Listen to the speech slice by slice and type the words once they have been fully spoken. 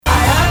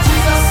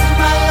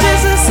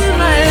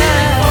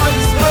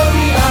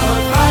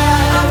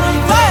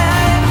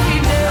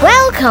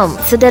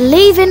Welcome to the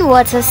Living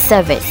Water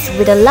Service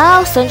with the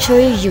Lao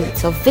Sanctuary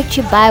Youth of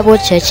Victory Bible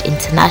Church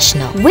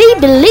International. We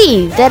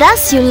believe that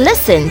as you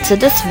listen to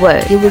this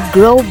word, you will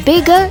grow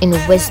bigger in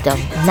wisdom.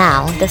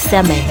 Now, the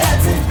sermon.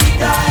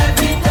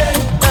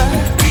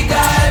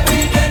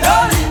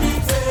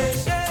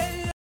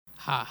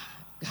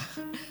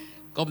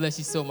 God bless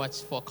you so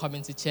much for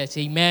coming to church.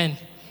 Amen.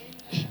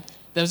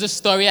 There was a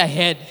story I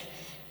heard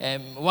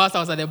whilst I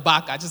was at the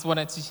back. I just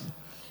wanted to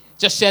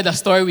just share the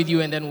story with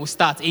you and then we'll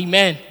start.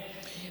 Amen.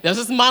 There was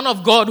this man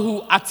of God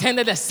who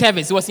attended a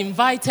service. He was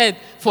invited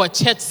for a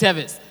church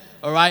service.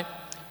 All right.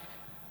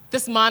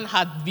 This man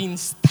had been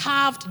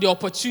starved the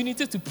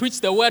opportunity to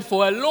preach the word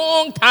for a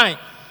long time.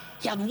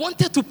 He had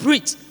wanted to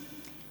preach.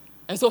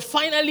 And so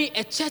finally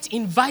a church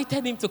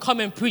invited him to come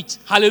and preach.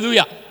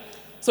 Hallelujah.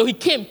 So he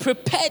came,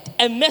 prepared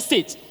a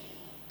message.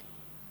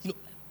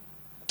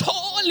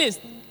 Tall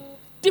list,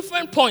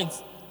 different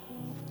points.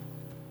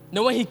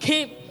 Now when he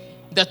came,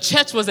 the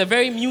church was a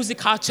very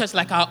musical church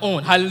like our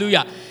own.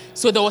 Hallelujah.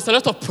 So there was a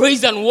lot of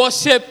praise and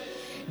worship.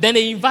 Then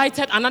they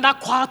invited another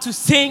choir to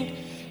sing.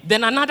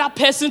 Then another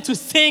person to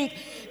sing.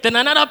 Then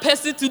another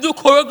person to do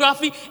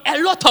choreography.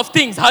 A lot of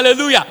things.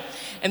 Hallelujah.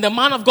 And the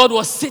man of God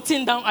was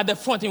sitting down at the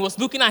front. He was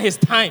looking at his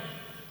time.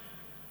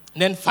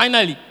 And then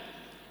finally,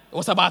 it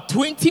was about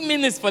 20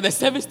 minutes for the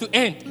service to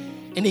end.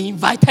 And they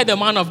invited the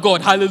man of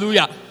God.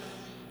 Hallelujah.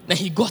 Then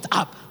he got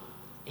up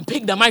and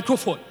picked the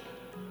microphone.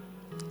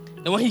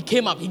 Then when he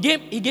came up, he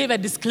gave a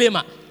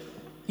disclaimer.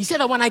 He said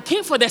that when I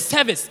came for the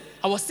service,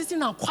 I was sitting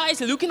down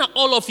quietly looking at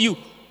all of you.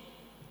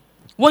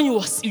 When you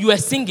were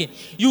singing,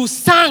 you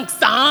sang.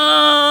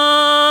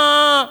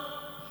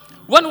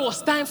 When it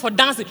was time for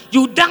dancing,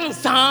 you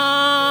danced.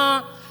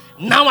 Now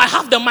I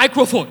have the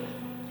microphone.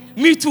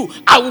 Me too.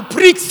 I will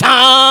preach.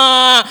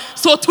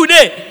 So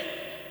today,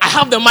 I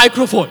have the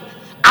microphone.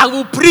 I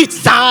will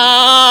preach.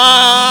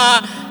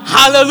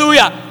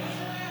 Hallelujah.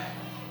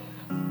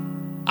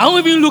 I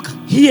won't even look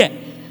here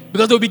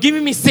because they'll be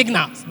giving me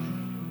signals.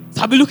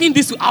 So I'll be looking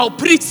this way. I'll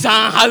preach.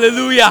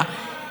 Hallelujah.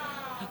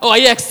 Oh, are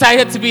you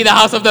excited to be in the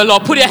house of the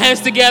Lord? Put your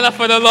hands together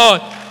for the Lord.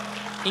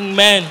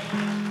 Amen.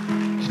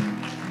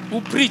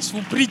 We'll preach.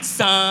 You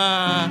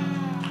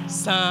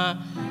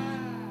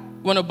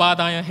want to bow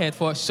down your head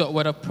for a short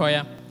word of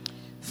prayer.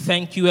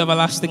 Thank you,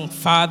 everlasting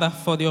Father,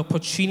 for the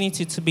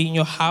opportunity to be in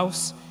your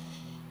house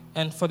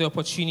and for the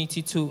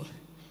opportunity to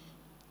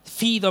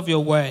feed of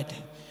your word.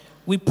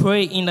 We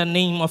pray in the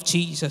name of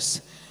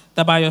Jesus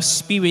that by your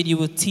Spirit you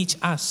will teach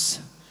us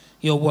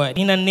your word.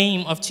 In the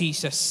name of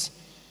Jesus,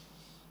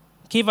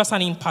 give us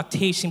an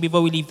impartation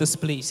before we leave this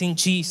place. In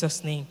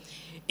Jesus' name,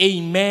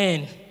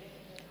 amen.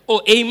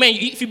 Oh, amen.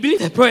 If you believe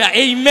the prayer,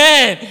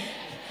 amen.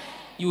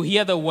 You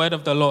hear the word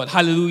of the Lord.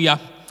 Hallelujah.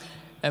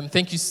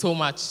 Thank you so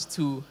much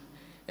to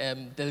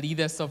the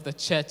leaders of the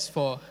church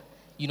for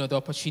the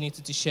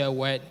opportunity to share a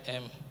word.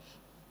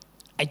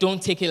 I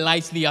don't take it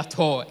lightly at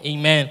all.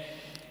 Amen.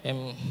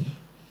 And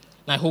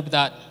I hope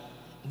that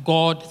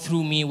God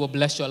through me will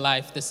bless your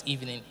life this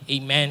evening.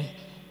 Amen.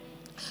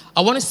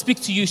 I want to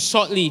speak to you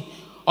shortly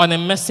on a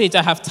message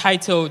I have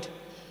titled,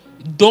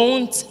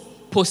 Don't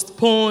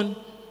Postpone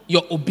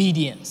Your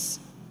Obedience.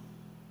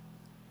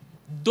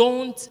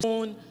 Don't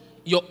postpone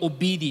your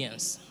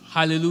obedience.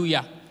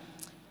 Hallelujah.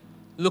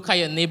 Look at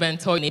your neighbor and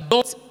tell him,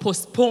 don't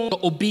postpone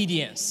your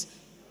obedience.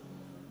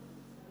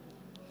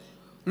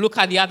 Look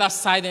at the other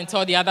side and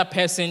tell the other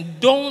person,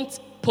 don't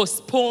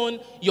postpone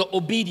your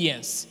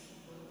obedience.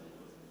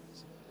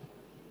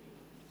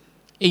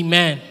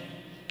 Amen.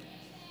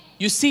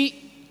 You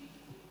see,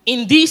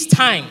 in these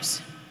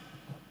times,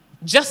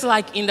 just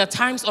like in the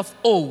times of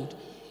old,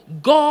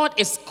 God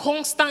is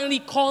constantly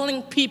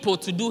calling people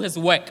to do his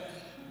work.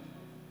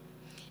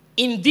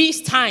 In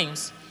these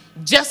times,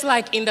 just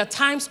like in the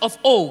times of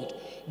old,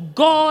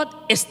 God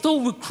is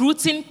still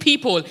recruiting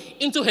people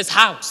into his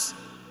house.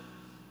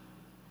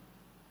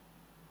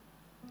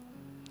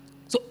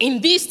 So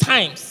in these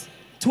times,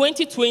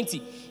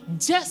 2020,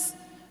 just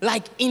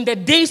like in the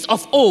days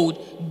of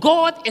old,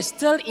 God is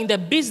still in the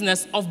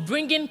business of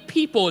bringing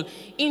people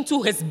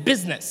into his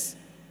business.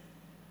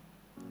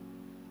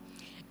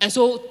 And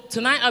so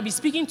tonight I'll be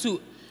speaking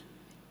to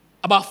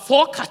about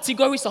 4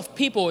 categories of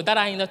people that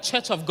are in the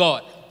church of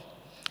God.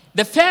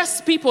 The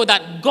first people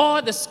that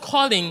God is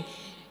calling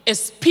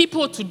is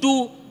people to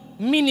do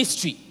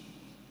ministry,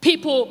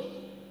 people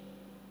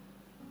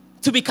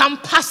to become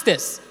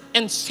pastors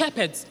and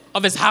shepherds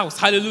of his house.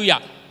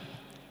 Hallelujah.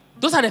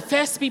 Those are the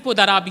first people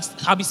that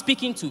I'll be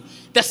speaking to.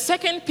 The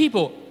second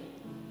people,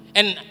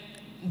 and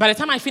by the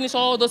time I finish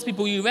all those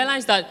people, you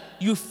realize that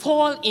you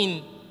fall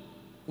in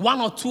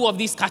one or two of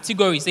these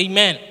categories.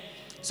 Amen.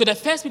 So the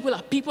first people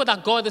are people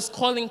that God is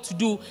calling to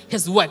do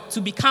his work,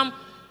 to become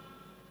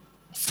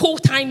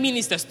full-time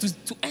ministers,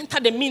 to enter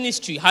the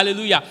ministry.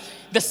 Hallelujah.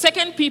 The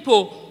second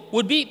people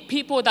would be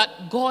people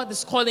that God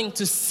is calling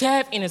to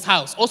serve in his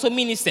house, also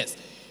ministers.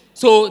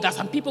 So there's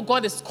some people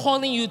God is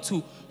calling you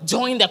to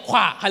join the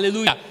choir.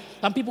 Hallelujah.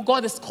 Some people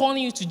God is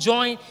calling you to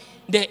join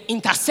the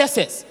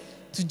intercessors,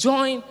 to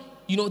join,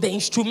 the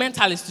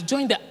instrumentalists, to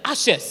join the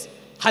ushers.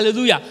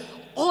 Hallelujah.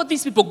 all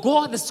these people,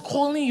 God is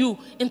calling you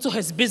into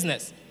his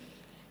business.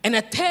 And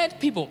a third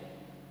people,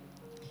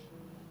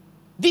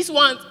 this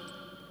one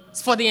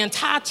is for the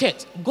entire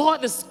church.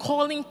 God is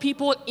calling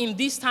people in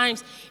these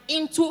times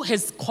into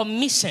his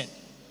commission.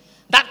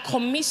 That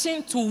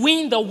commission to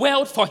win the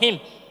world for him.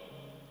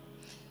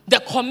 The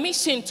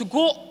commission to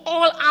go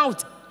all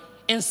out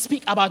and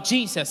speak about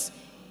Jesus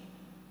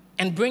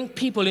and bring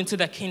people into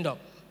the kingdom.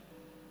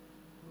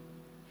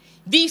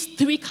 These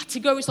three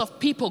categories of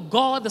people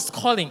God is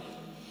calling.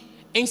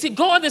 And you see,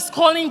 God is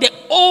calling the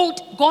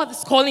old, God is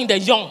calling the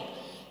young.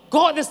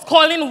 God is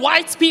calling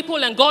white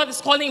people and God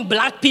is calling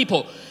black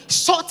people.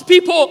 Short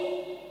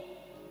people,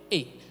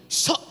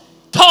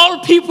 tall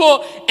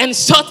people and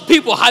short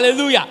people.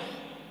 Hallelujah.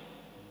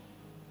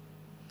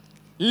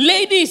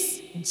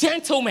 Ladies,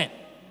 gentlemen.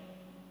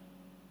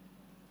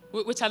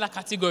 Which other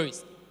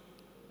categories?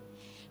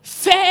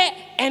 Fair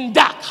and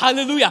dark.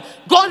 Hallelujah.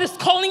 God is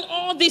calling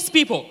all these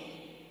people.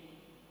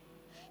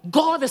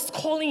 God is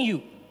calling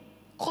you.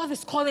 God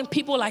is calling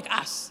people like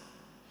us.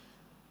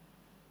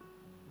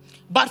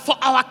 But for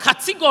our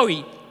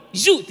category,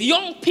 youth,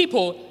 young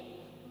people,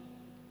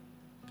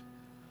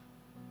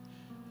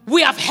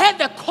 we have heard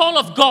the call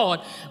of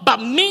God,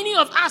 but many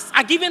of us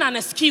are given an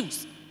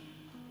excuse.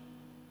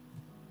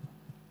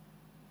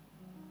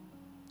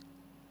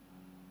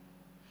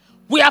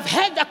 We have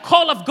heard the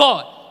call of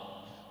God.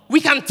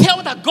 We can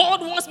tell that God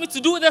wants me to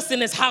do this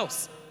in his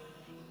house.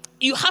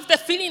 You have the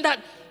feeling that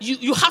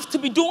you have to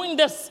be doing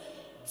this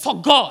for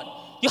God.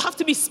 You have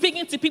to be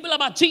speaking to people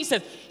about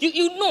Jesus.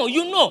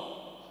 You know.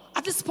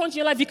 At this point in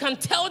your life, you can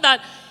tell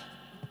that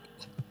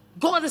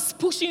God is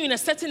pushing you in a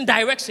certain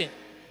direction.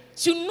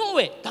 So you know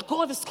it, that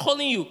God is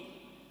calling you.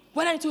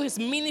 Whether into his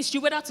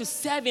ministry, whether to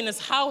serve in his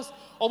house,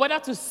 or whether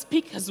to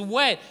speak his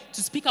word,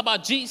 to speak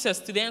about Jesus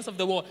to the ends of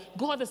the world.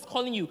 God is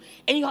calling you.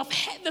 And you have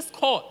heard this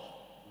call.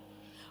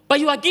 But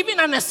you are given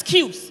an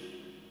excuse.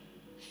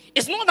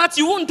 It's not that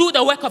you won't do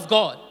the work of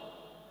God.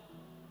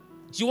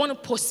 You want to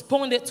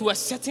postpone it to a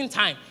certain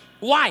time.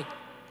 Why?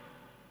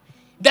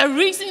 The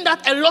reason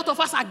that a lot of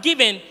us are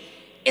given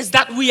is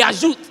that we are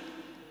youth.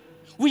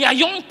 We are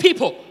young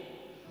people.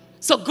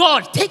 So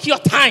God, take your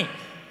time.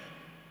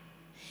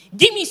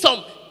 Give me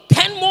some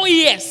 10 more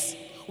years.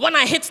 When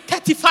I hit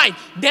 35,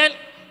 then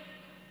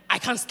I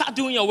can start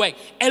doing your work.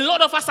 A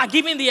lot of us are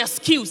giving the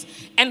excuse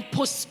and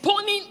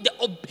postponing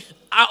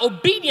our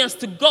obedience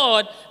to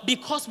God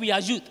because we are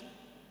youth.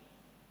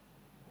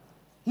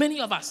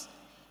 Many of us.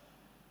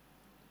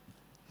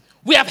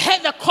 We have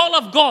heard the call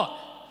of God,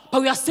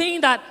 but we are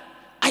saying that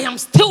I am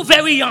still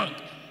very young.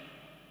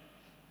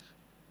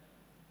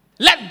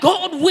 Let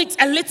God wait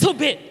a little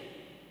bit.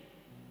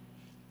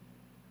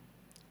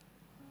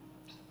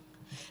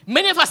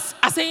 Many of us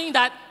are saying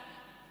that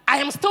I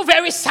am still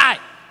very shy.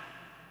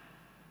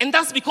 And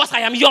that's because I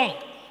am young.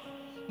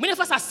 Many of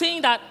us are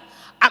saying that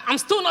I'm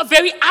still not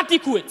very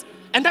adequate.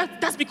 And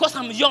that's because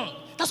I'm young.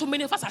 That's what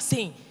many of us are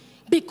saying.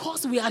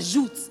 Because we are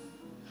youth.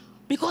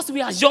 Because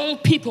we are young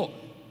people.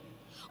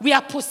 We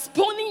are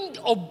postponing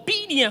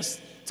obedience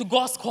to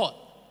God's call.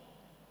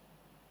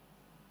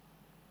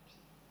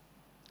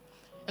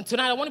 And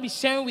tonight I want to be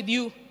sharing with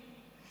you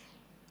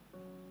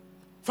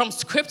from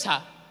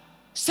scripture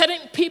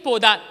certain people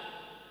that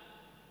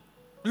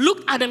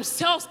looked at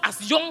themselves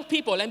as young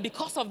people, and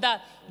because of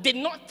that, did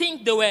not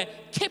think they were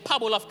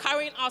capable of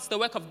carrying out the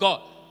work of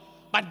God.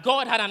 But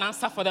God had an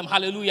answer for them.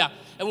 Hallelujah.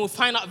 And we'll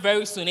find out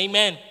very soon.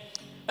 Amen.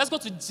 Let's go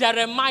to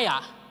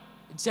Jeremiah.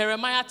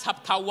 Jeremiah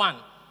chapter 1.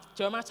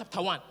 Jeremiah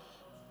chapter 1.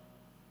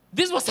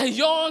 This was a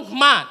young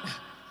man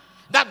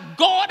that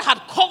God had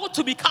called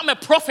to become a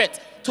prophet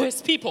to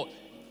his people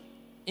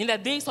in the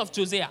days of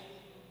Josiah.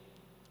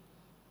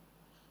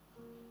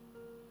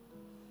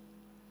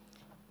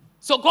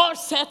 So God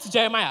said to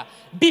Jeremiah,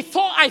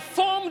 before I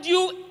formed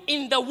you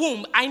in the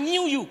womb, I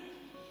knew you.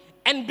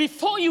 And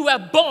before you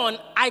were born,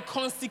 I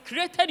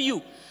consecrated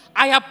you.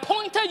 I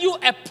appointed you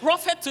a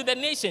prophet to the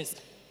nations.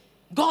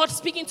 God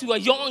speaking to a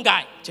young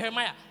guy,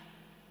 Jeremiah.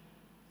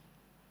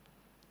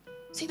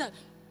 See that?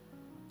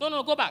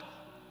 No, go back.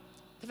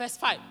 Verse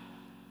 5.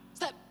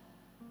 Step.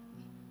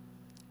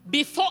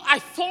 Before I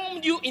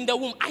formed you in the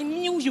womb, I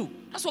knew you.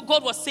 That's what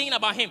God was saying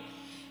about him.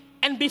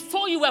 And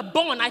before you were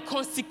born, I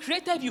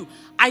consecrated you.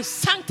 I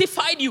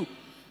sanctified you.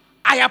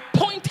 I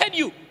appointed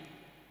you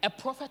a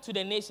prophet to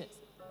the nations.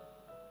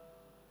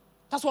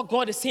 That's what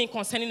God is saying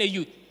concerning the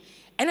youth.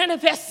 And then in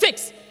verse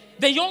 6,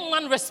 the young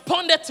man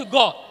responded to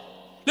God.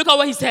 Look at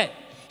what he said.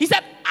 He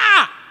said,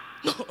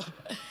 No.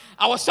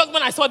 I was shocked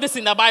when I saw this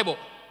in the Bible.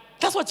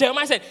 That's what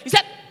Jeremiah said. He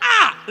said,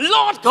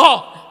 Lord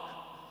God,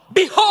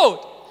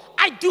 behold,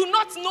 I do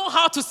not know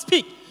how to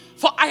speak,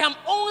 for I am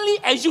only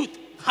a youth.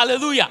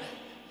 Hallelujah.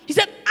 He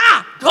said,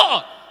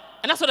 God.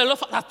 And that's what the Lord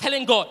is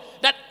telling God.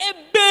 That,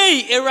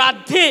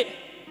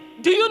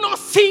 do you not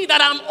see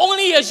that I'm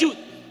only a youth?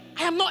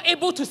 I am not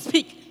able to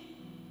speak.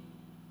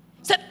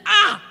 He said,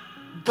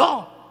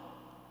 God.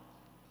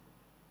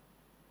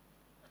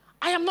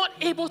 I am not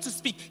able to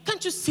speak.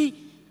 Can't you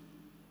see?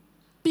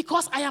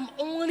 Because I am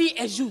only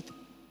a youth.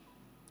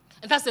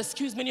 And that's the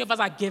excuse many of us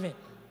are given.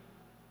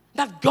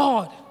 that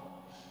God,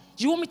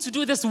 you want me to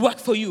do this work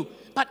for you.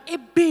 But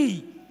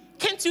AB,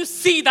 can't you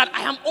see that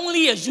I am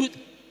only a youth?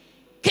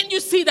 Can't you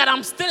see that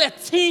I'm still a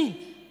teen?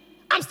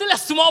 I'm still a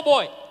small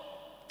boy.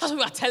 That's what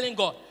we are telling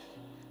God.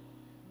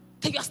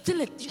 That you're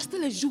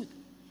still a youth.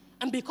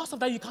 And because of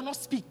that, you cannot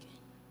speak.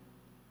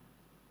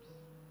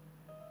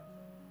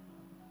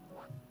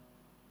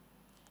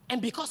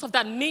 And because of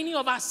that, many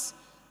of us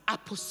are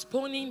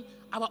postponing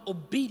our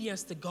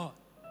obedience to God.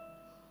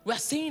 We're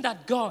saying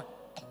that, God,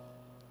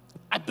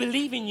 I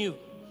believe in you.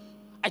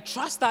 I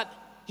trust that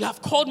you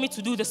have called me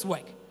to do this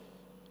work.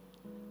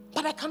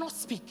 But I cannot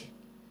speak.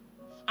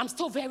 I'm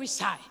still very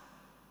shy.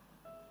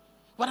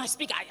 When I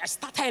speak, I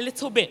stutter a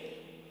little bit.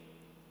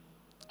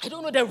 I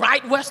don't know the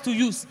right words to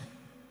use.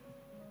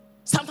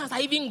 Sometimes I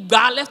even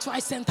go left,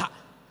 right, center.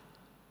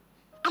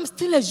 I'm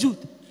still a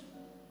youth.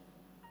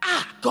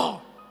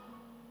 God.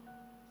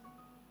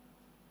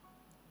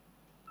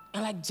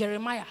 And like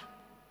Jeremiah,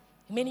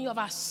 many of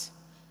us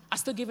are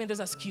still giving this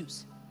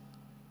excuse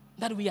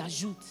that we are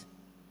youth,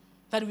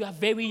 that we are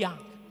very young,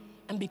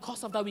 and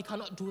because of that, we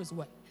cannot do his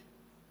work.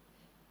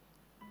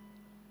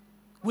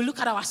 We look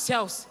at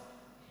ourselves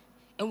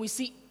and we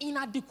see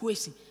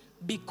inadequacy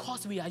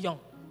because we are young.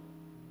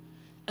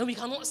 And we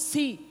cannot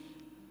see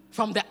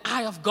from the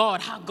eye of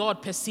God how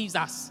God perceives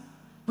us.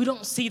 We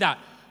don't see that.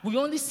 We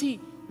only see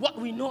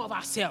what we know of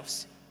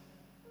ourselves,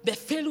 the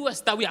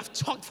failures that we have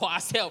chalked for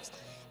ourselves.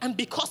 And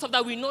because of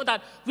that, we know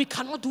that we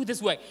cannot do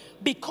this work.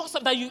 Because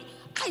of that,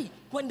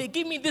 when they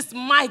give me this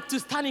mic to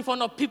stand in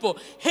front of people,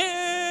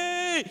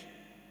 hey,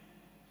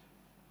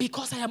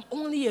 because I am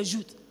only a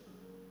youth.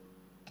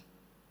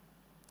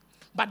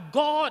 But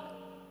God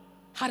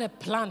had a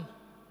plan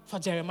for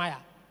Jeremiah.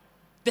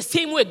 The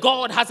same way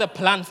God has a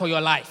plan for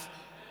your life.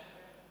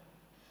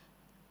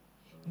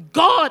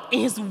 God,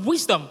 in his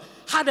wisdom,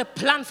 had a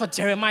plan for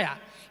Jeremiah.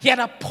 He had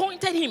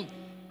appointed him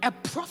a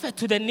prophet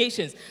to the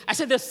nations. I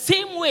said the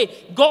same way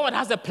God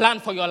has a plan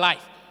for your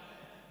life.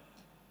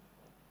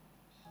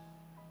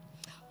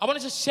 I want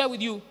to just share with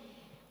you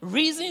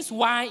reasons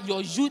why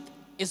your youth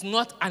is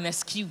not an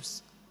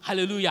excuse.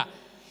 Hallelujah.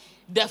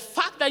 The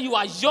fact that you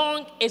are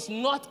young is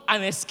not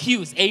an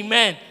excuse.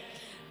 Amen.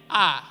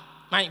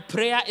 My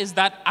prayer is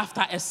that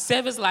after a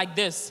service like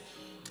this,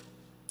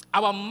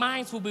 our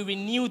minds will be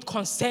renewed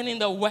concerning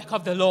the work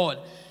of the Lord.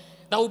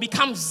 That will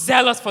become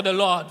zealous for the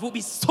Lord. Will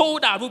be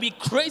sold out. Will be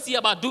crazy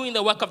about doing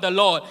the work of the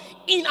Lord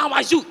in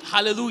our youth.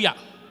 Hallelujah.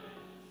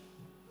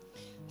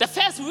 The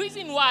first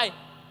reason why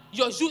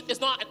your youth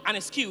is not an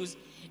excuse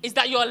is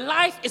that your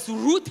life is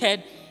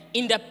rooted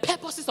in the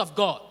purposes of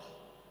God.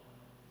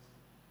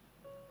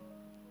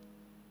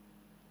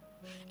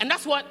 And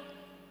that's what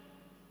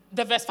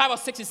the verse 5 or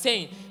 6 is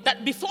saying.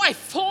 That before I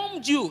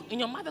formed you in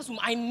your mother's womb,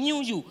 I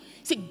knew you.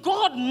 See,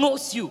 God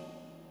knows you.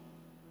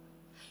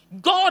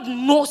 God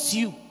knows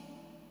you.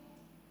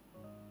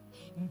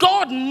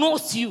 God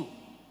knows you.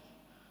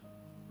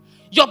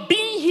 Your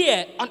being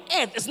here on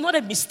earth is not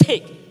a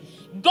mistake.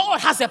 God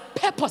has a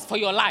purpose for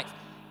your life.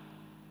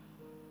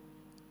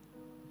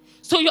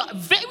 So your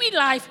very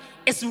life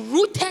is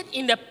rooted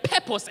in the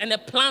purpose and the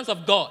plans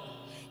of God.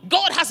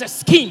 God has a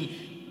scheme.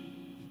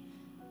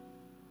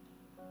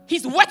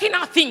 He's working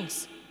out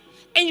things.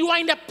 And you are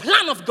in the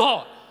plan of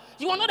God.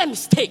 You are not a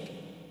mistake.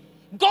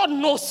 God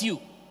knows you.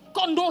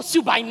 God knows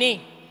you by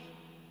name.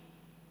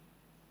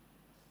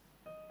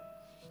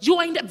 You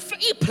are in the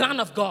very plan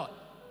of God.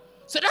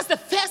 So that's the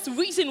first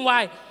reason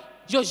why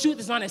your youth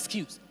is not an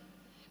excuse.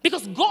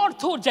 Because God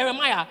told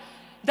Jeremiah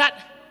that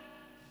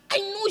I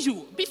knew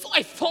you. Before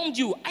I formed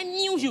you, I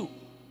knew you.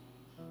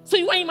 So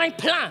you are in my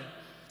plan.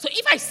 So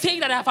if I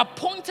say that I have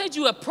appointed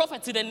you a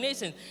prophet to the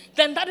nations,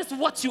 then that is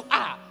what you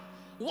are.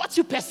 What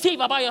you perceive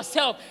about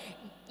yourself,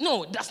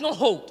 no, does not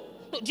hold.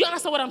 Do you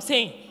understand what I'm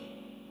saying?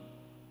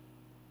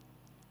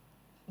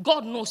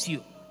 God knows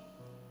you.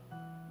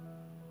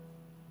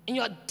 And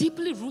you are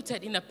deeply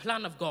rooted in the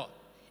plan of God.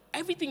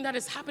 Everything that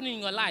is happening in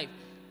your life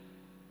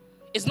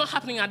is not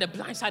happening at the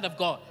blind side of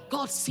God.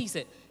 God sees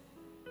it.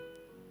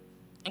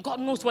 And God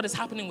knows what is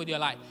happening with your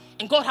life.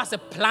 And God has a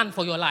plan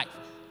for your life.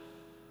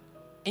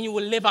 And you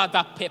will live out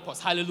that purpose.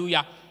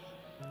 Hallelujah.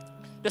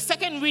 The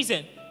second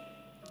reason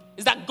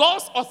is that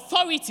God's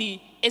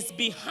authority is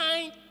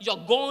behind your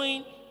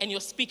going and your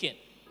speaking.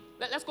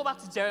 Let's go back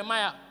to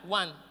Jeremiah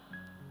 1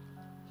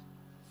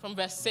 from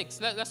verse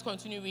 6. Let's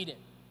continue reading.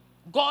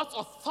 God's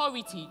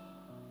authority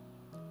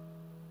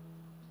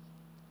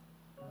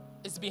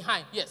is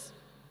behind. Yes.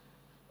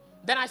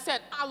 Then I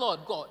said,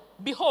 Lord God,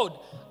 behold,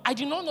 I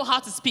do not know how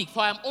to speak, for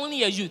I am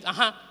only a youth.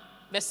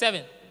 Verse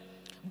 7.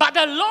 But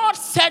the Lord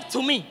said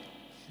to me,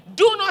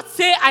 do not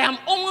say I am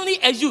only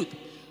a youth,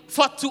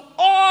 for to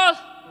all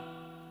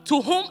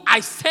to whom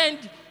I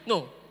send,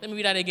 no, let me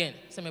read that again.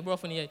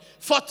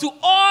 For to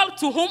all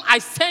to whom I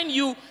send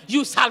you,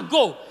 you shall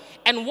go.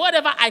 And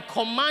whatever I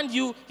command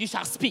you, you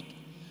shall speak.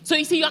 So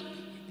you see,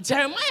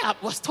 Jeremiah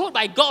was told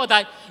by God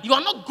that you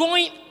are not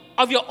going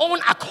of your own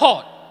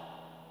accord.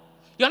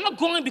 You are not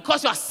going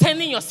because you are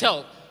sending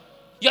yourself.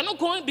 You are not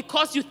going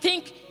because you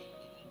think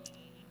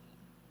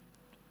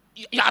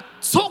you are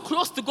so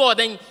close to God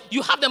and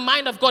you have the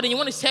mind of God and you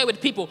want to share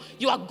with people.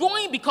 You are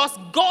going because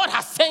God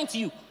has sent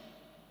you.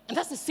 And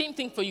that's the same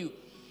thing for you.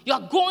 You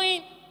are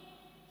going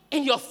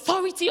in the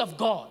authority of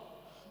God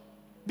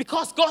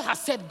because God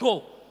has said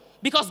go.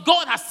 Because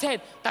God has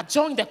said that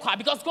join the choir.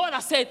 Because God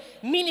has said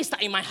minister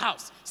in my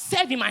house.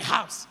 Serve in my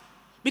house.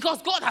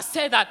 Because God has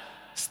said that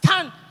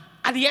stand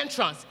at the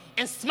entrance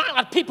and smile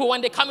at people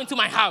when they come into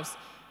my house.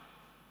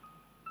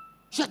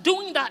 You're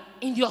doing that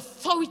in the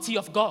authority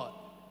of God.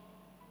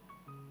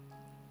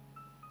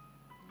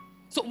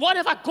 So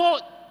whatever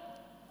God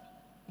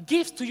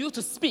gives to you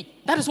to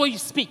speak, that is what you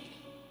speak.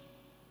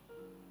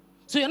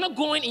 So you're not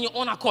going in your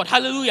own accord.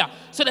 Hallelujah.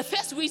 So the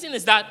first reason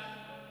is that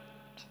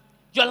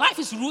your life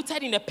is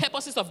rooted in the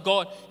purposes of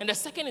God. And the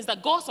second is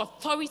that God's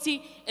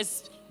authority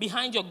is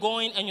behind your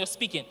going and your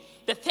speaking.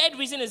 The third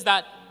reason is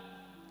that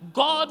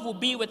God will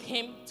be with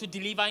him to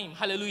deliver him.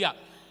 Hallelujah.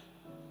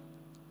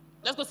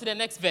 Let's go to the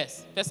next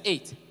verse. Verse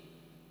 8.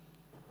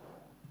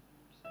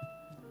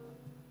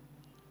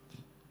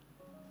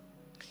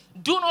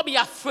 Do not be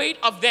afraid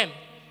of them,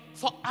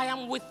 for I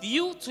am with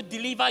you to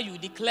deliver you,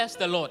 declares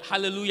the Lord.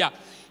 Hallelujah.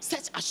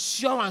 Such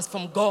assurance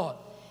from God.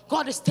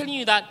 God is telling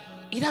you that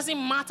it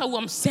doesn't matter who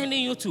I'm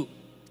sending you to.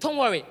 Don't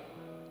worry.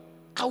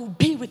 I will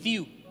be with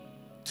you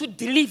to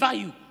deliver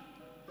you.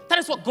 That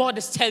is what God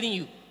is telling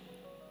you.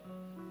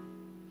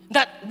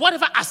 That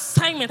whatever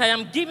assignment I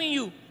am giving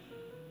you,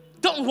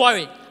 don't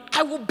worry.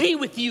 I will be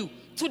with you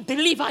to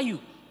deliver you.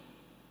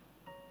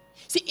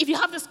 See, if you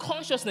have this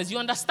consciousness, you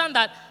understand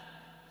that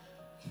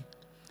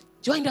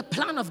you're in the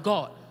plan of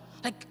God.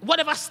 Like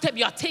whatever step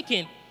you're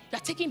taking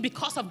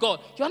because of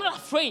God. You're not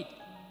afraid.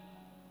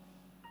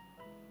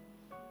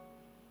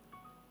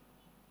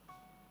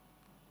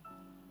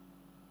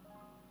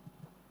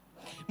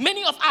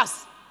 Many of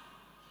us,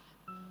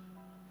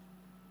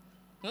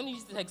 let me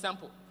use this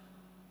example.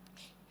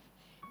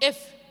 If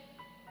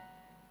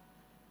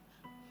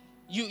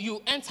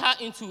you enter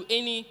into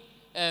any,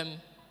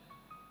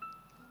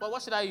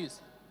 what should I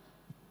use?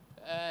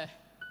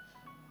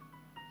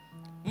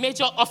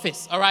 Major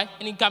office, all right?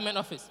 Any government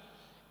office.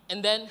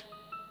 And then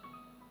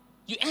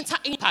you enter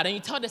any part and you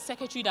tell the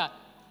secretary that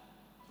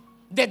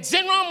the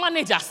general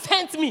manager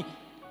sent me.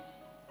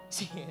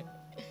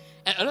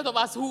 And a lot of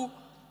us who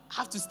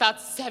have to start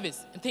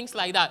service and things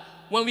like that,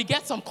 when we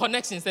get some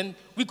connections and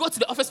we go to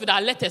the office with our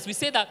letters, we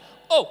say that,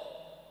 oh,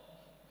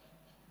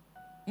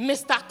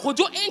 Mr.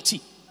 Kojo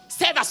Enchi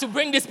said I should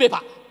bring this paper.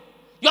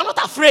 You're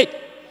not afraid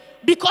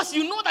because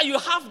you know that you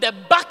have the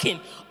backing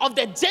of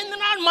the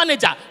general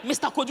manager,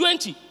 Mr. Kojo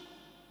Enchi.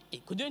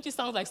 Hey, Kojo Enchi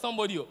sounds like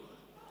somebody. Oh.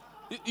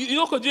 You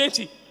know Kojo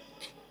Enchi?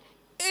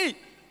 Hey,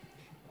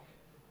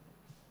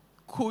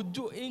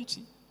 Kojo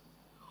Enchi.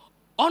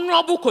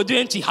 Honorable Kojo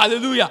Enchi.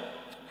 Hallelujah.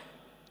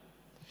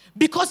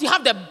 Because you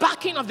have the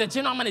backing of the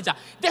general manager.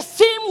 The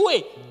same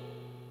way,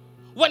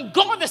 when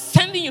God is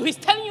sending you, he's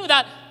telling you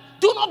that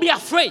do not be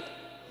afraid,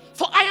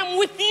 for I am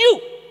with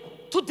you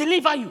to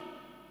deliver you.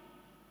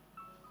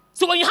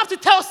 So when you have to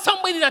tell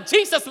somebody that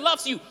Jesus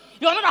loves you,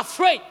 you're not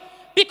afraid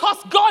because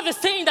God is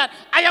saying that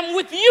I am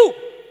with you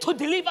to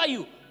deliver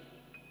you.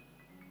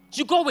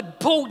 You go with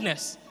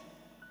boldness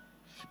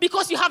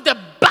because you have the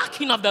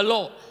backing of the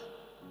Lord.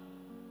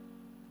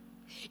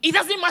 It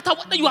doesn't matter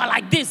whether you are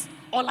like this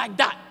or like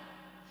that.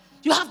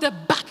 You have the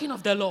backing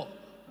of the Lord.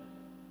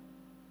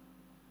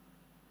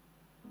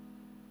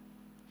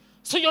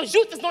 So your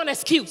youth is not an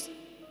excuse.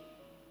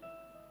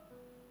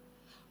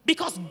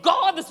 Because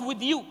God is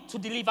with you to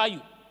deliver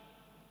you.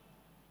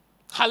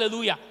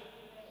 Hallelujah.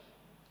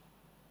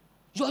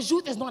 Your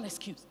youth is not an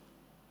excuse.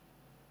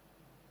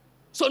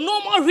 So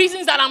no more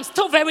reasons that I'm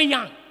still very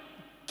young.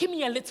 Give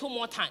me a little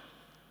more time.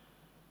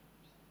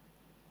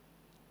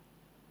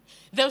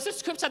 There was a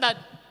scripture that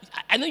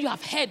I know you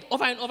have heard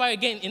over and over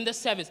again in this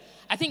service.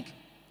 I think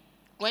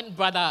when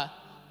Brother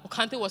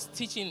Okante was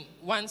teaching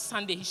one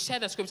Sunday, he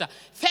shared the scripture.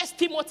 1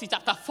 Timothy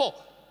chapter 4.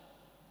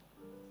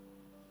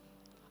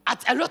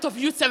 At a lot of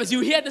youth service,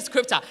 you hear the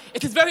scripture.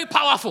 It is very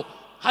powerful.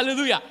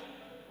 Hallelujah.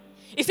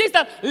 It says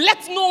that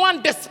let no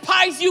one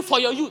despise you for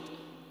your youth,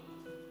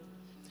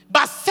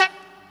 but set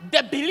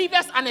the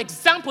believers an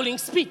example in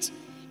speech,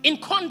 in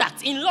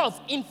conduct, in love,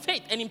 in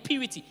faith, and in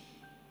purity.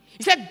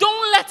 He said,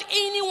 don't let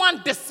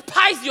anyone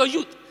despise your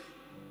youth.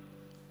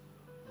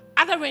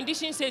 Other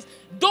rendition says,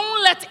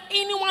 don't let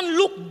anyone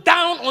look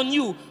down on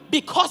you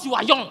because you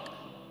are young.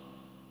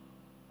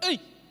 Hey,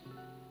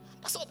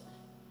 that's what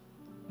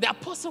the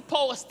Apostle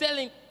Paul was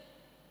telling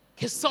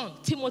his son,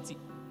 Timothy.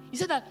 He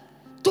said that,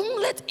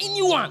 don't let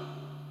anyone,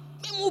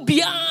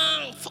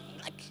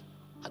 like,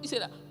 how do you say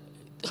that?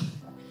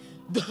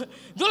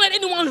 Don't let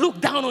anyone look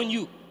down on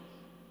you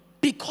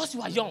because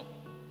you are young.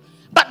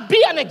 But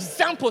be an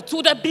example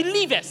to the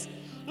believers,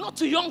 not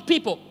to young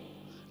people,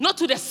 not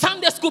to the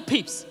Sunday school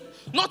peeps,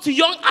 not to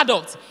young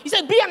adults. He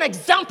said, be an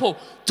example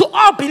to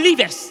all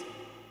believers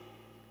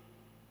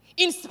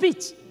in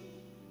speech,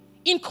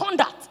 in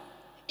conduct,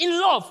 in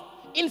love,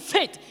 in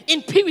faith,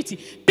 in purity.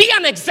 Be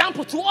an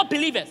example to all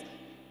believers.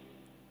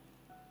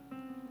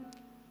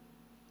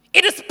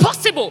 It is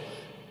possible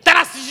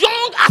that as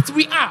young as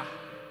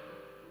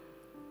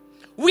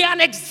we are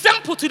an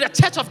example to the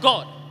church of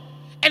God.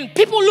 And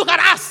people look at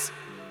us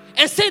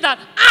and say that,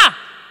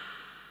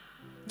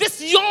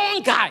 this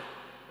young guy,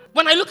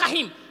 when I look at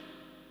him,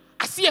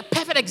 I see a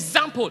perfect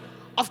example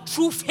of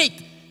true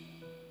faith.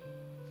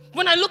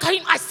 When I look at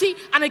him, I see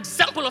an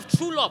example of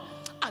true love.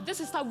 This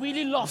sister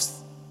really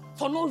loves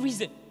for no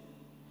reason.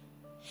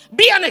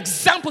 Be an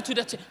example to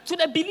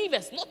the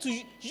believers, not to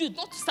you,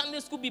 not to Sunday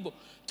school people,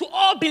 to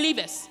all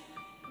believers.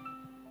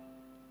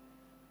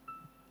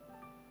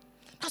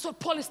 That's what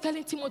Paul is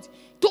telling Timothy.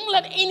 Don't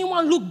let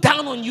anyone look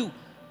down on you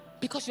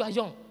because you are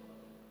young.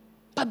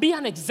 But be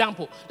an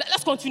example.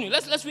 Let's continue.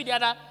 Let's read the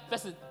other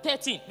verses.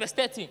 13, verse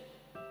 13. It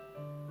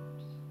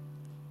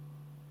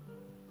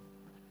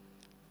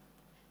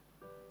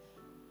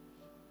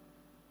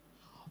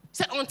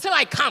said, until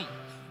I come,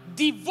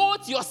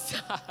 devote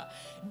yourself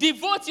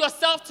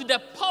to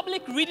the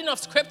public reading of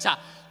scripture,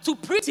 to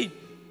preaching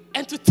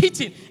and to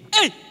teaching.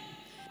 Hey,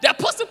 the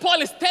Apostle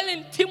Paul is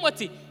telling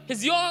Timothy,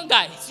 his young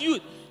guy, his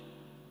youth,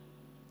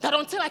 that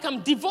until I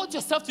come, devote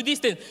yourself to these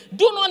things.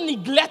 Do not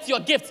neglect your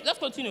gift. Let's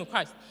continue in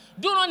Christ.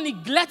 Do not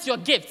neglect your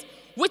gift,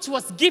 which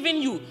was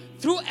given you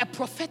through a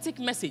prophetic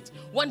message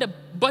when the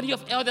body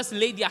of elders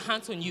laid their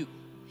hands on you.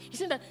 He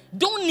said that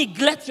don't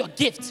neglect your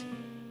gift.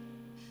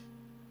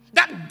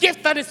 That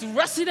gift that is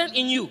resident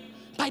in you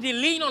by the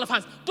laying on of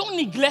hands. Don't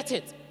neglect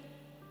it.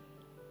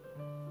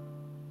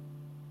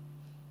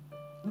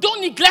 Don't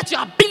neglect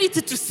your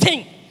ability to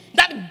sing.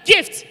 That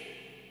gift.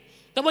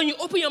 That when you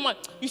open your mouth,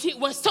 you see,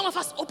 when some of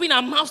us open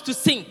our mouths to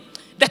sing,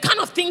 the kind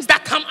of things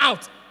that come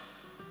out.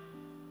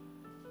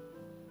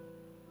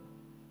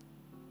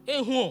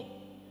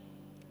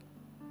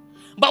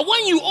 But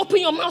when you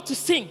open your mouth to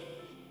sing,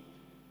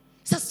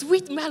 it's a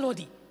sweet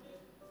melody.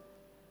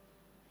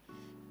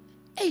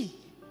 Hey,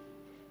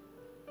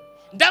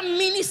 that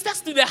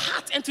ministers to the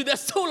heart and to the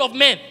soul of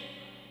men.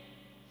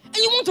 And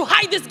you want to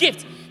hide this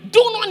gift.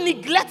 Do not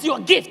neglect your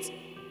gift.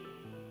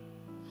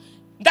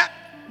 That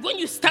when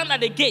you stand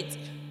at the gate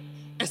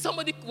and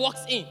somebody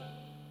walks in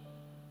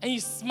and you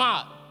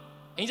smile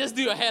and you just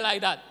do your hair like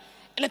that,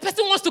 and the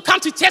person wants to come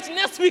to church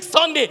next week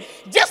Sunday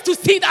just to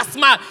see that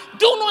smile,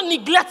 do not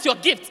neglect your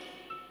gift.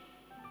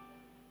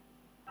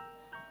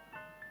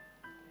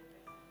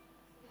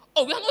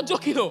 Oh, we are not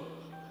joking though.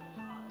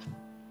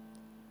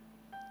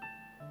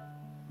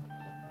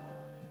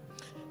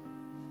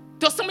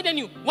 There's somebody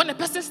new. When a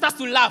person starts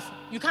to laugh,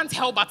 you can't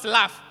help but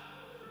laugh.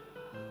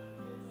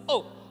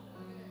 Oh,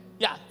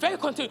 yeah, very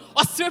continuous.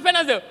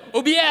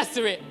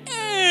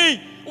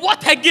 Hey,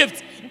 what a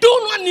gift. Do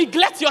not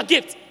neglect your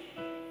gift.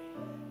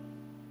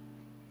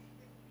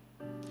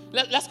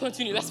 Let's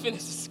continue. Let's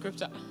finish the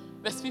scripture.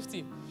 Verse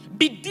 15.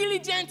 Be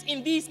diligent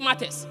in these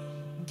matters.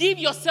 Give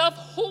yourself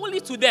wholly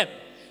to them,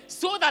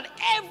 so that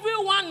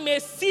everyone may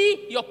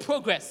see your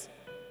progress.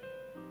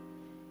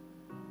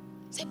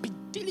 Say, be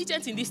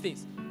diligent in these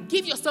things.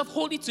 Give yourself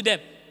wholly to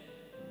them,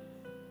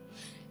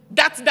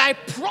 that thy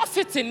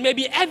profiting may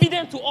be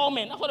evident to all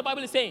men. That's what the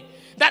Bible is saying.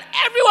 That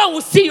everyone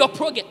will see your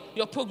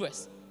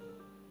progress.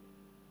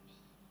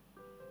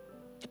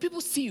 The people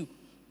see you.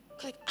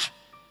 Like,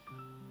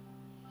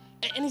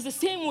 And it's the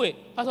same way,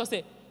 Pastor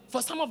said,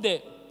 for some of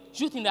the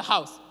youth in the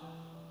house.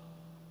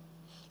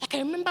 Like I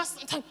remember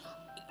sometimes,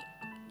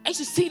 I used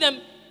to see them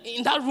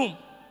in that room.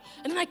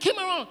 And then I came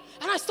around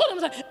and I saw them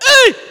and I was like,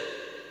 hey!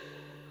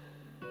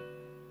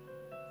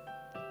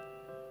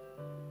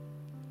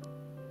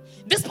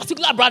 This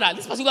particular brother,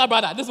 this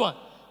one.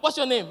 What's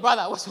your name,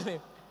 brother? What's your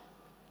name?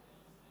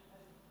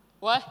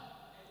 What?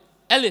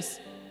 Ellis.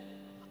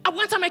 At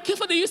one time I came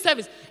for the youth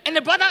service and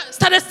the brother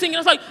started singing. I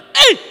was like,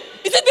 hey,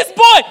 is it this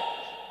boy?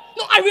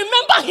 No, I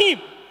remember him.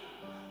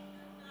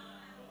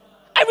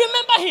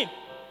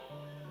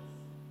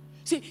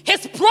 See,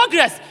 his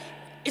progress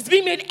is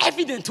being made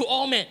evident to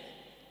all men.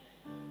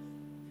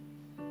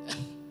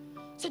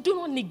 So do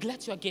not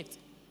neglect your gift.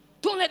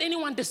 Don't let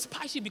anyone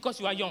despise you because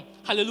you are young.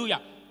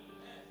 Hallelujah.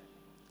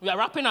 We are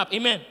wrapping up.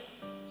 Amen.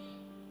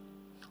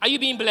 Are you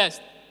being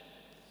blessed?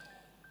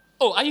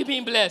 Oh, are you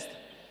being blessed?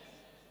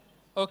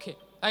 Okay.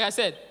 Like I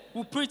said,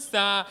 we preach.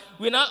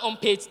 We're now on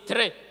page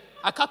 3.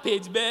 I can't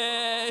page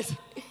best.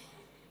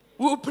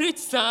 We'll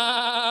preach.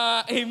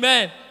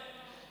 Amen.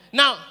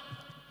 Now,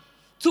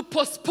 to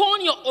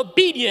postpone your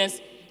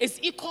obedience is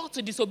equal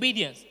to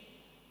disobedience.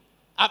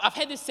 I've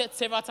heard this said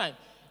several times.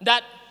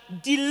 That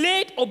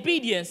delayed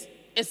obedience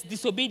is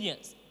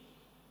disobedience.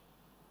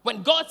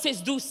 When God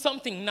says do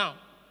something now,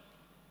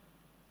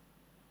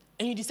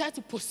 and you decide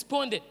to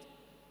postpone it,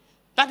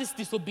 that is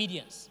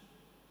disobedience.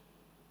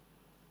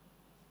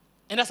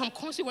 And there are some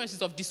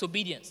consequences of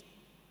disobedience.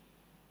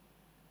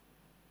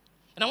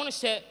 And I want to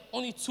share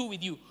only 2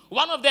 with you.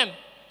 One of them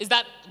is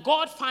that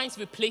God finds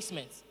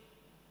replacements.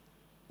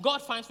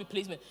 God finds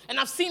replacement. And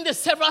I've seen this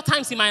several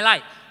times in my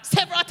life.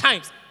 Several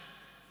times.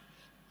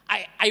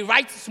 I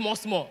write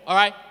small, all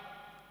right?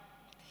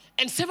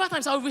 And several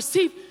times I'll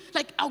receive,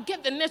 I'll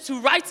get the net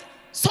to write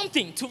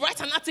something, to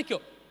write an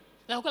article.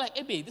 And I'll go like,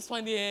 hey, babe, this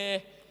one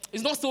there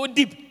is not so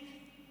deep.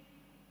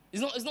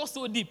 It's not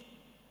so deep.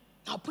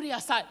 I'll put it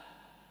aside.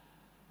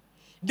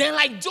 Then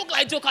like joke,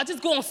 I'll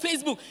just go on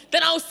Facebook.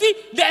 Then I'll see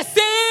the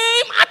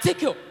same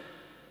article.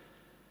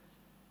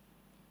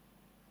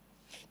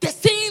 The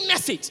same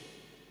message.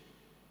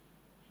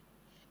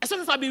 And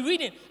sometimes I'll be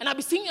reading and I'll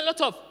be seeing a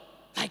lot of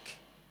like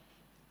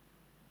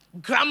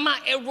grammar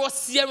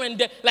errors here and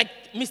there, like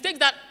mistakes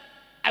that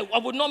I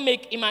would not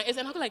make in my essay.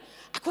 And I'll be like,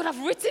 I could have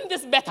written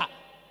this better.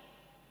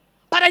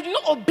 But I did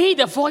not obey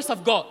the voice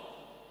of God.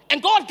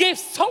 And God gave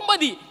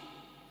somebody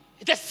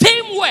the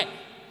same word.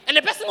 And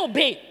the person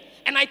obeyed.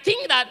 And I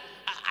think that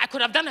I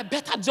could have done a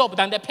better job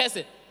than the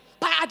person.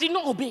 But I did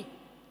not obey.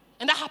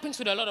 And that happens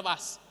with a lot of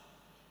us.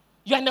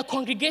 You're in the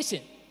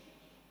congregation.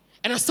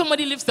 And then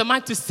somebody lifts the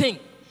mic to sing.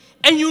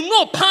 And you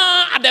know,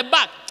 at the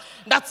back,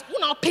 that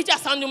picture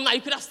sound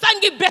you could have sang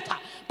it better.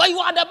 But you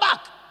are at the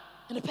back.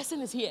 And the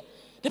person is here.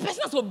 The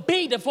person has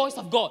obeyed the voice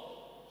of God.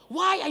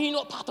 Why are you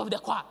not part of the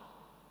choir?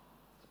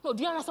 No,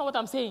 do you understand what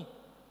I'm saying?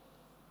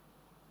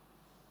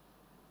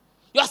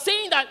 You are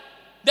saying that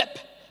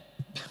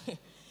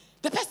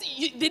the person,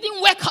 they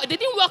didn't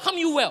welcome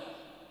you well.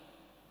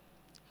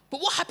 But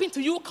what happened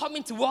to you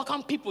coming to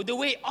welcome people the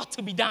way it ought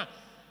to be done?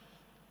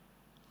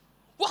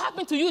 What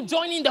happened to you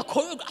joining the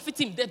choreography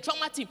team, the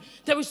drama team?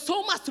 There is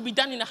so much to be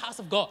done in the house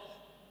of God.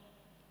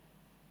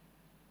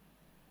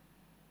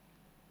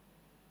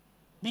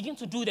 Begin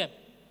to do them.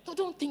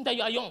 Don't think that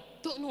you are young.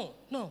 No.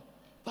 You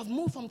have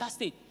moved from that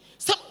state.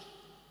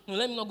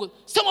 Let me not go.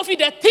 Some of you,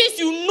 the things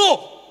you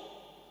know.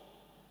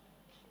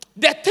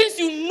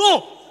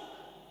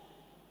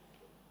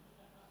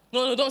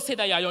 No, don't say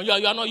that you are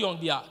young. You are not young,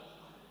 dear.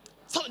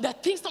 So the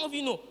things some of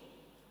you know.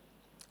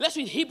 Let's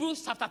read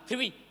Hebrews chapter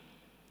 3.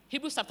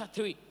 Hebrews chapter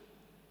 3,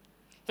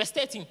 verse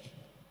 13.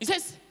 It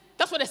says,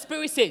 that's what the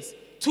Spirit says.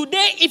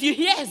 Today, if you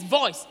hear his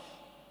voice,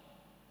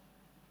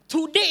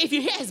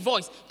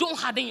 don't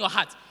harden your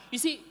heart. You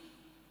see,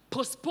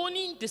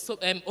 postponing this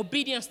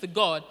obedience to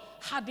God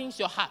hardens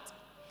your heart.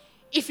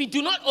 If you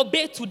do not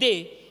obey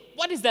today,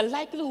 what is the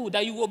likelihood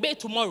that you will obey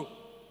tomorrow?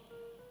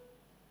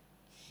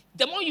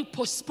 The more you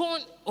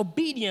postpone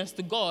obedience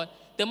to God,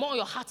 the more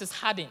your heart is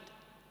hardened.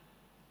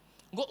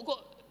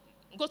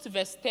 Go to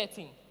verse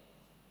 13.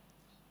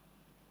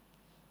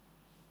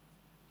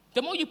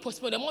 The more you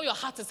postpone, the more your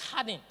heart is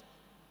hardened.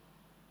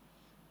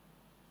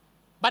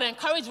 But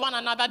encourage one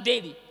another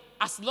daily,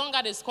 as long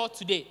as it's called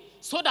today,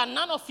 so that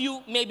none of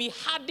you may be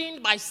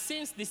hardened by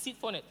sin's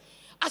deceitfulness.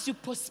 As you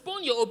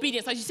postpone your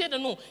obedience, as you say,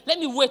 no, let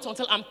me wait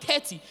until I'm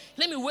 30.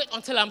 Let me wait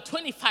until I'm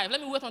 25. Let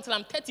me wait until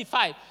I'm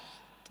 35.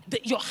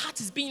 Your heart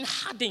is being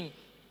hardened.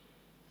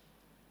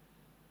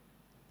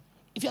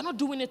 If you're not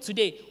doing it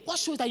today, what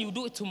shows that you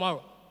do it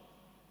tomorrow?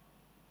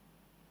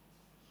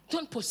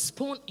 Don't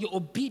postpone your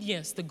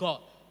obedience to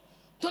God.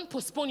 Don't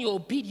postpone your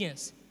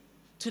obedience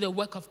to the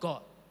work of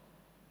God.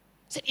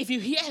 Said, if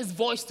you hear his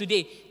voice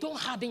today, don't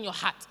harden your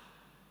heart.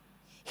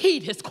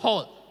 Heed his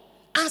call.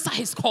 Answer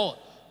his call.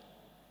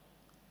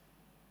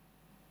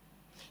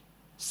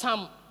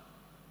 Psalm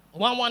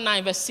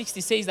 119 verse 60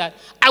 says that,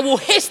 I will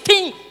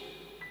hasten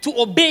to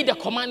obey the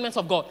commandments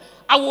of God.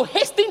 I will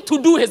hasten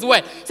to do his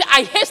word. Say,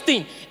 I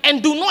hasten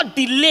and do not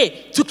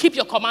delay to keep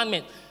your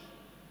commandment.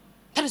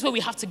 That is where we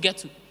have to get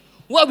to.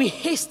 Where we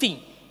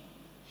hasten.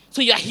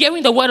 So you are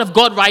hearing the word of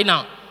God right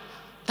now.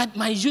 That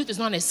my youth is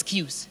not an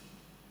excuse.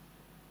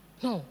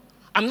 No,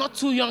 I'm not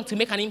too young to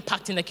make an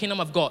impact in the kingdom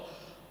of God.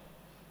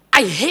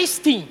 I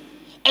hasten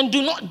and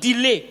do not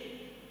delay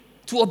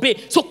to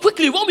obey. So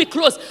quickly, when we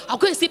close, I'll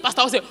go and see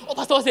Pastor. I'll say,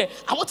 Pastor,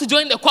 I want to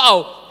join the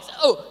choir.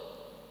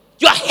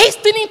 You are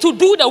hastening to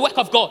do the work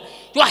of God.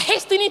 You are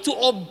hastening to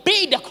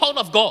obey the call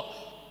of God.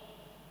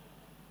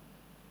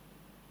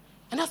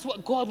 And that's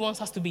what God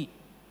wants us to be.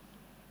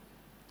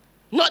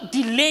 Not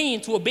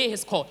delaying to obey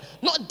his call.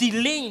 Not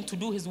delaying to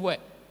do his work.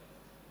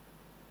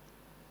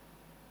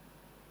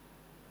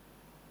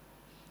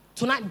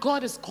 Tonight,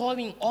 God is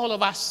calling all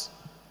of us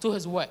to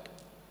his work.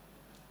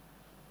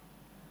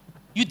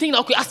 You think,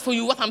 okay, as for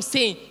you, what I'm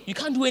saying, you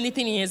can't do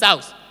anything in his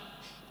house.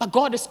 But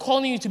God is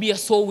calling you to be a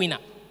soul winner.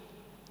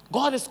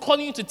 God is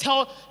calling you to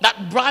tell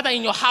that brother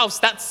in your house,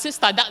 that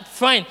sister, that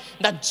friend,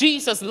 that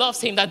Jesus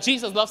loves him, that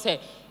Jesus loves her.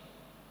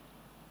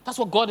 That's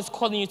what God is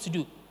calling you to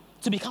do,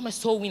 to become a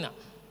soul winner,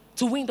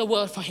 to win the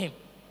world for him.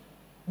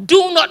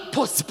 Do not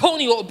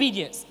postpone your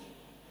obedience.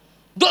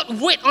 Don't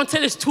wait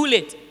until it's too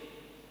late.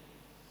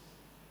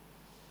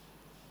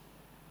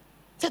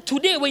 So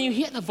today, when you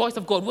hear the voice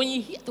of God, when you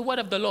hear the word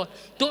of the Lord,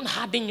 don't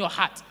harden your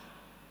heart.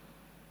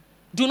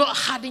 Do not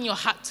harden your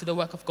heart to the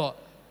work of God.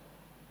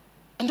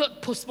 And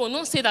don't postpone.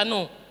 Don't say that,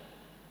 no.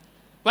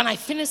 When I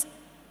finish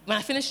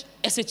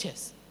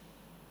SHS,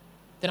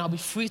 then I'll be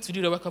free to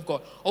do the work of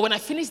God. Or when I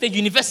finish the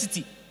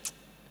university.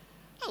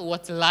 Oh,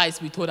 what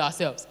lies we told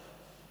ourselves.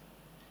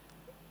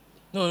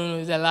 No,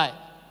 it's a lie.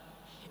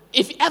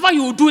 If ever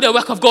you will do the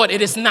work of God,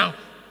 it is now.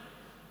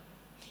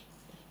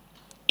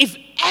 If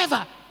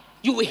ever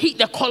you will heed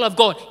the call of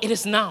God, it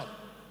is now.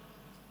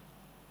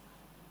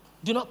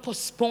 Do not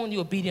postpone the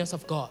obedience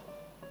of God.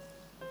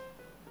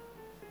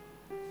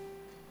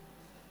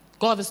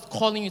 God is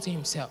calling you to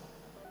himself.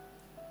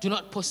 Do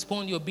not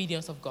postpone the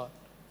obedience of God.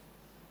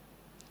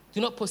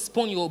 Do not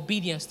postpone your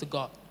obedience to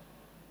God.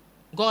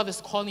 God is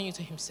calling you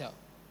to himself.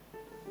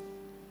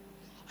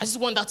 I just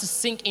want that to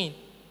sink in,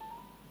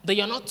 that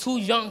you're not too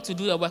young to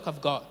do the work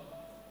of God.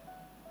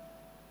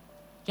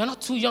 You're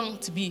not too young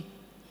to be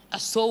a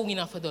soul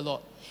winner for the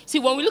Lord. See,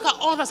 when we look at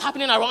all that's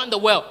happening around the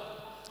world,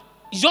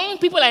 young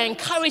people are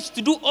encouraged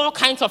to do all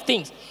kinds of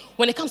things.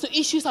 When it comes to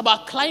issues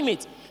about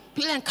climate,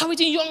 people are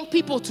encouraging young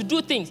people to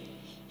do things.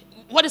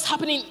 What is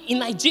happening in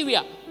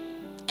Nigeria?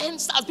 And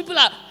people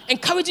are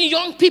encouraging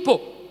young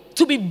people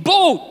to be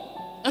bold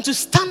and to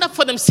stand up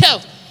for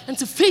themselves and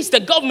to face the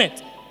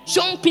government.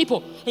 Young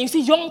people. And you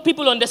see young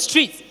people on the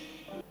streets.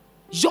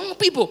 Young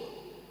people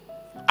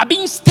are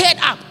being stirred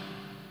up.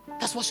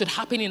 That's what should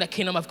happen in the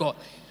kingdom of God.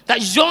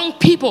 That young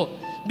people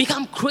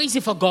become crazy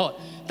for God.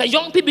 That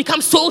young people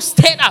become so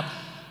stirred up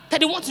that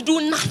they want to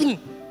do nothing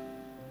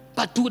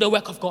but do the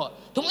work of God.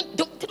 They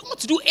don't want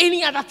to do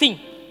any other thing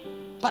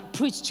but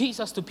preach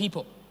Jesus to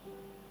people.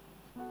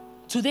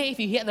 Today, if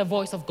you hear the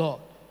voice of God,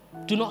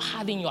 do not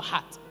harden your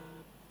heart.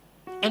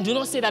 And do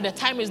not say that the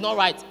time is not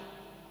right.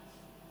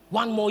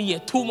 1 more year,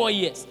 2 more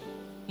years.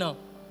 No,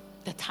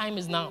 the time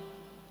is now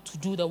to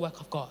do the work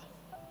of God.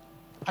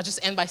 I'll just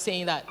end by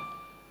saying that.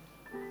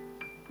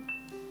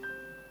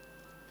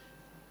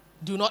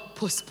 Do not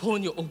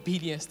postpone your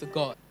obedience to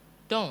God.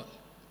 Don't.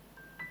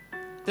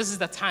 This is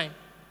the time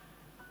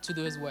to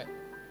do his work.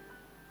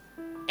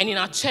 And in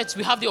our church,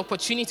 we have the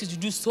opportunity to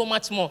do so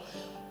much more.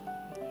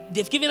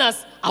 They've given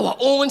us our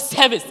own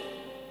service.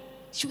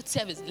 Youth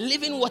service,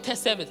 living water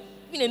service.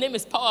 Even the name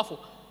is powerful.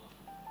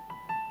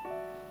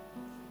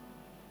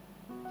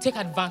 Take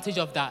advantage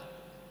of that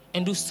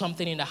and do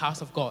something in the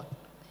house of God.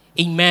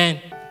 Amen.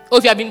 Oh,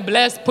 if you have been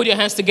blessed, put your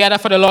hands together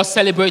for the Lord.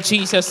 Celebrate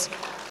Jesus.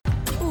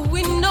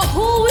 We know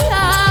who we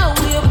are.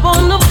 We are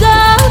born of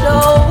God.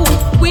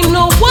 Oh, we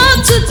know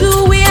what to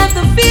do. We have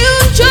the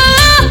future.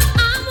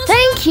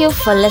 Thank you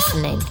for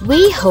listening.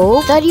 We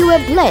hope that you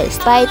were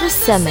blessed by this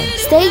sermon.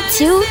 Stay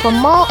tuned for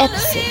more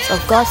episodes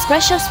of God's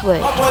precious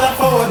word. They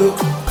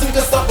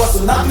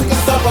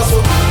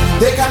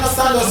cannot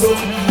stand us.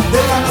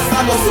 They cannot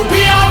stand us.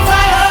 We are